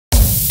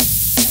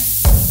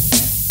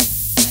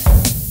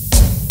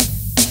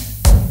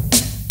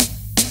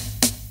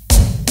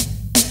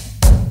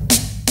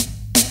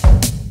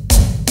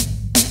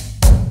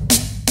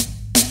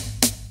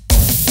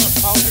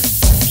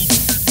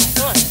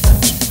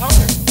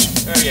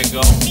There you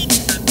go.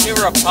 Give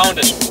her a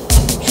poundin'.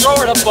 Throw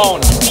her the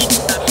bone.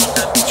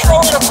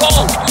 Throw her the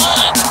bone. Come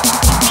on.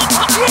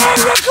 There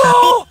you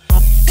go.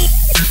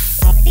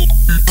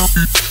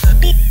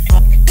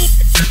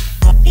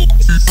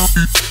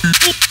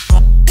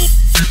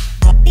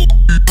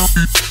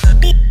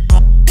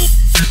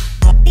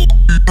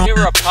 Give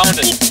her a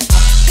poundin'.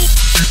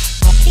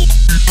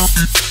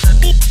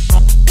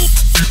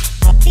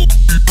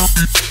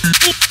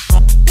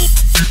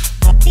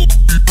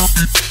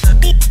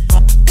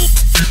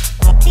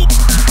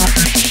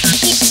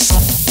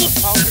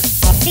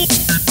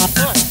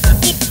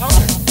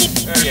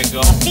 There you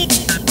go.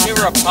 Give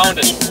her a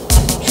poundin'.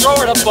 Throw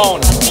her the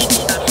bone.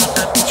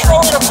 Throw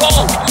her the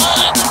bone.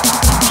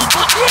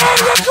 Come on. There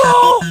you go.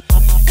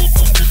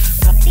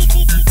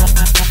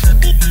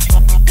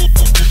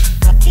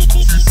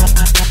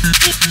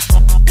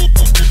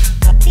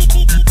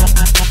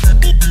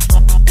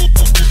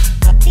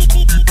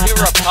 Give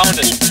her a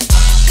poundin'.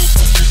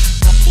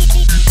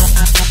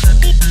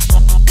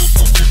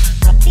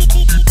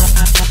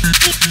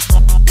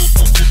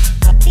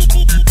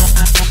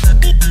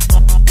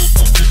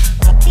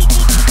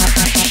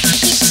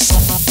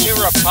 Give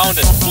her a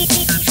poundin'.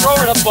 Throw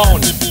her the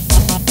bone.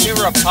 Give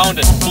her a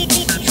poundin'.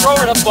 Throw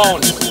her the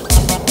bone.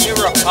 Give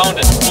her a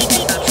poundin'.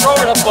 Throw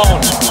her the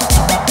bone.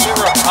 Give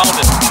her a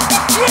poundin'.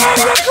 There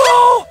you go.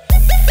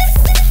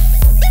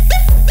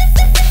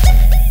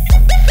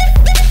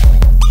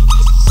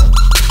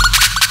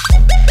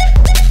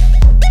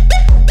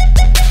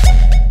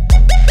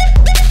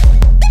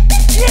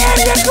 There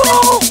you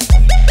go.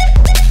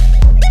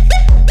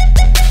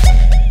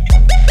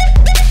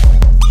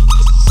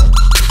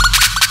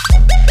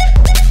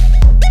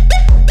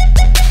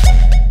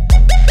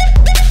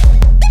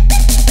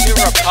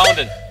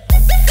 Poundin'.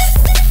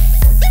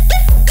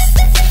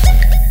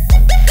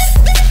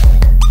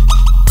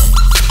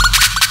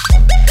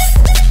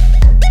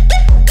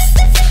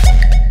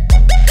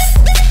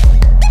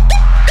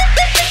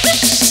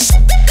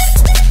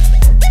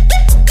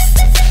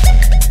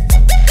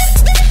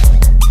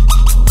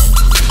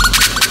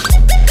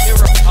 Give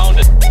her a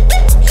poundin'.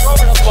 Throw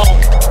her the bone.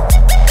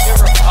 Give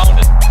her a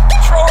poundin'.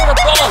 Throw her the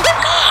bone.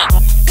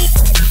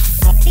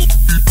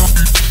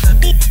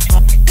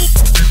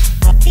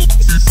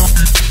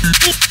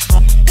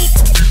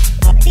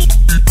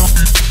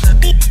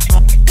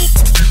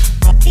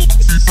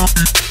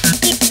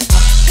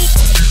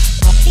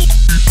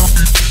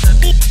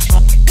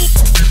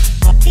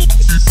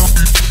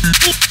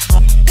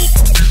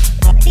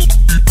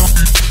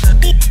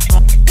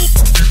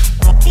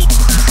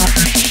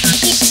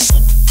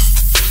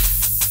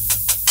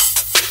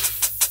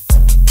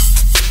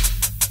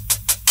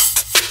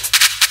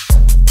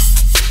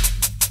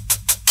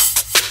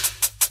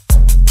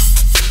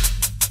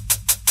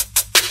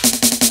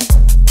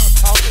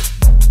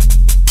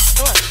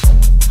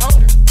 Come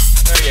on.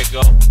 Go.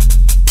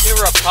 Give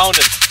her a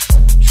poundin'.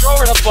 Throw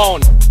her the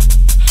bone.